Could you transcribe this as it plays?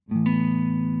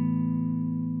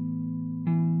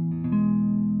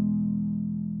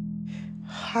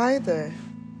Hi there,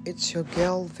 it's your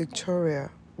girl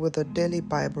Victoria with a daily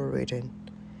Bible reading.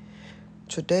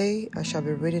 Today I shall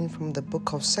be reading from the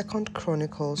book of 2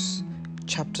 Chronicles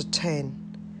chapter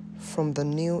 10 from the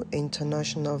New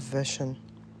International Version.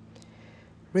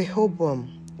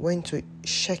 Rehoboam went to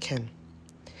Shechem,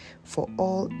 for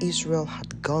all Israel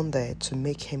had gone there to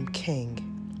make him king.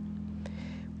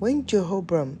 When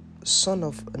Jehoram, son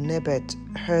of Nebat,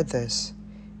 heard this,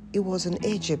 he was in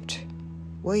Egypt,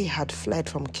 where he had fled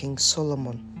from King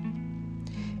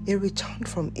Solomon. He returned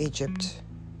from Egypt,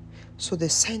 so they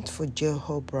sent for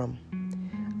Jehoram,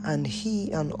 and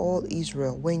he and all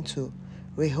Israel went to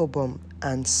Rehoboam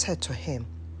and said to him,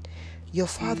 "Your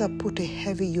father put a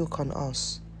heavy yoke on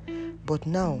us, but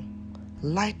now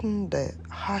lighten the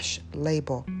harsh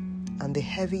labor and the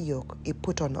heavy yoke he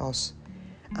put on us,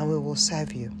 and we will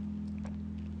serve you."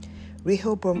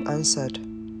 Rehoboam answered,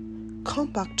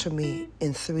 "Come back to me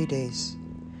in 3 days."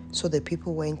 So the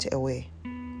people went away.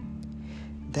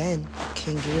 Then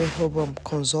King Rehoboam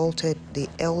consulted the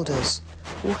elders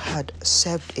who had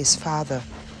served his father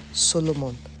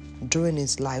Solomon during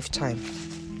his lifetime.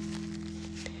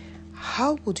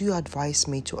 "How would you advise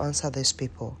me to answer these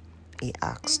people?" he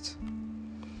asked.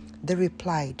 They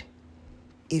replied,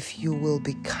 "If you will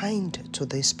be kind to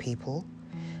these people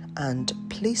and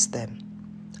please them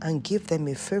and give them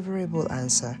a favorable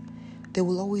answer, they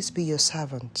will always be your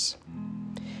servants."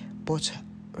 But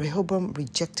Rehoboam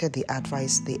rejected the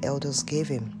advice the elders gave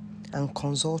him and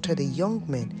consulted the young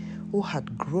men who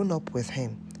had grown up with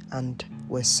him and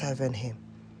were serving him.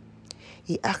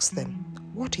 He asked them,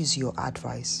 "What is your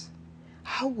advice?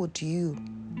 How would you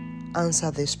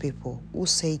answer these people who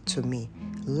say to me,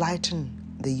 'Lighten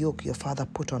the yoke your father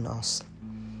put on us'?"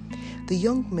 The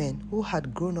young men who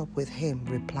had grown up with him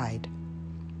replied,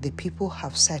 "The people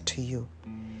have said to you,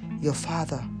 'Your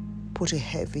father put a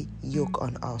heavy yoke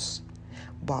on us,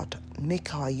 but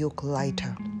make our yoke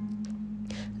lighter.'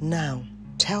 Now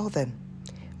tell them,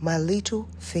 'My little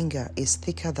finger is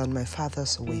thicker than my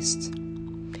father's waist.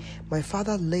 My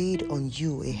father laid on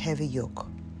you a heavy yoke.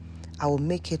 I will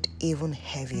make it even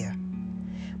heavier.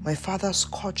 My father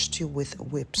scourged you with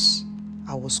whips.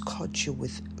 I will scourge you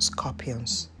with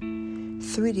scorpions."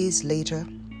 3 days later,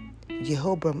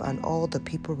 Jehoram and all the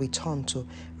people returned to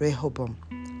Rehoboam,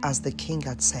 as the king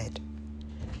had said,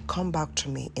 "Come back to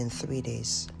me in 3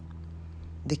 days."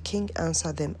 The king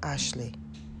answered them harshly.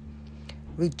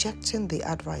 Rejecting the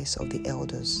advice of the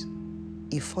elders,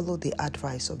 he followed the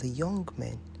advice of the young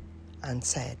men and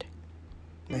said,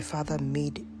 "My father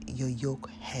made your yoke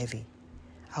heavy.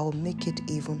 I will make it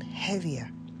even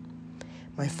heavier.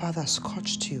 My father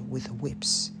scourged you with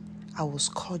whips. I will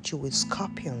scourge you with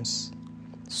scorpions."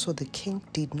 So the king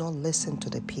did not listen to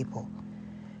the people,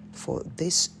 for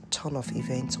this turn of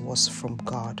events was from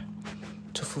God,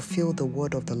 to fulfill the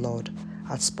word of the Lord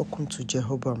had spoken to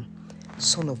Jehoram,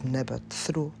 son of Nebat,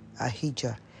 through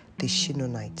Ahijah the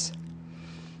Shilonite.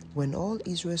 When all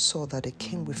Israel saw that the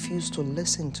king refused to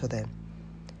listen to them,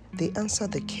 they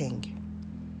answered the king,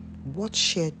 "What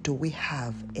share do we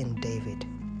have in David?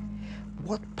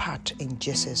 What part in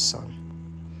Jesse's son?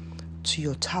 To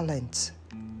your talents,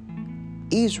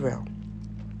 Israel,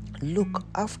 look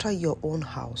after your own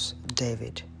house,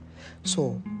 David."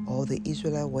 So all the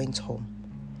Israelites went home.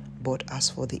 But as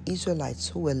for the Israelites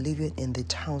who were living in the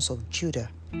towns of Judah,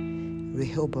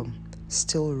 Rehoboam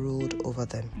still ruled over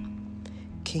them.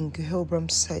 King Rehoboam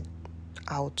sent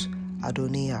out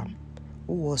Adoniram,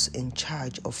 who was in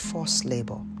charge of forced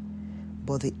labor,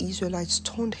 but the Israelites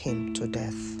stoned him to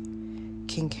death.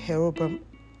 King Rehoboam,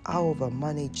 however,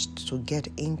 managed to get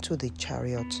into the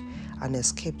chariot and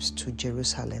escaped to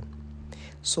Jerusalem.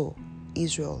 So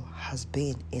Israel has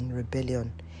been in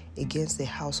rebellion against the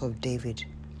house of David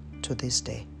to this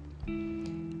day.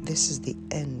 This is the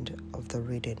end of the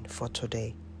reading for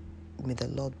today. May the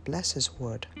Lord bless His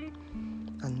word,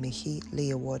 and may He lay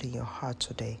a word in your heart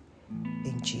today.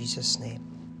 In Jesus' name,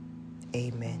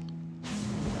 amen.